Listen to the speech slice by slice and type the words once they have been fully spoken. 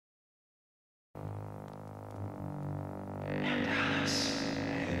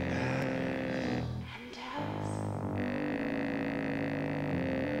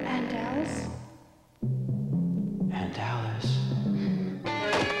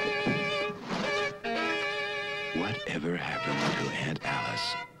Whatever happened to Aunt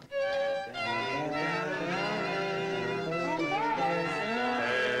Alice?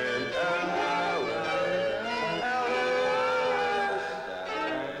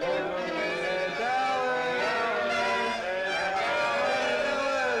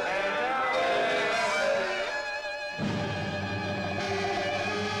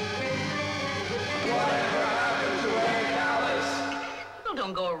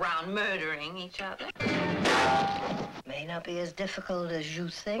 Don't go around murdering each other. May not be as difficult as you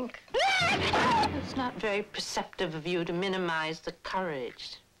think. It's not very perceptive of you to minimize the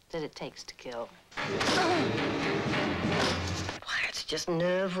courage that it takes to kill. Why, it's just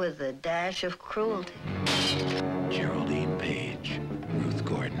nerve with a dash of cruelty. Geraldine Page, Ruth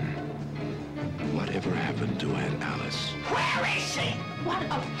Gordon. Whatever happened to Aunt Alice? Where is she? What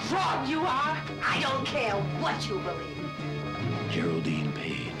a fraud you are! I don't care what you believe. Geraldine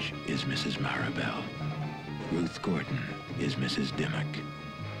Page is Mrs. Maribel. Ruth Gordon is Mrs. Dimmock.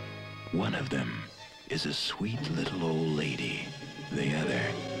 One of them is a sweet little old lady. The other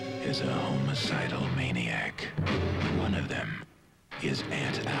is a homicidal maniac. One of them is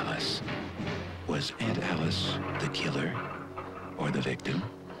Aunt Alice. Was Aunt Alice the killer, or the victim,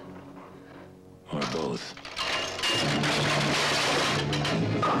 or both?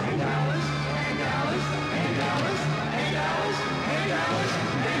 Aunt Alice?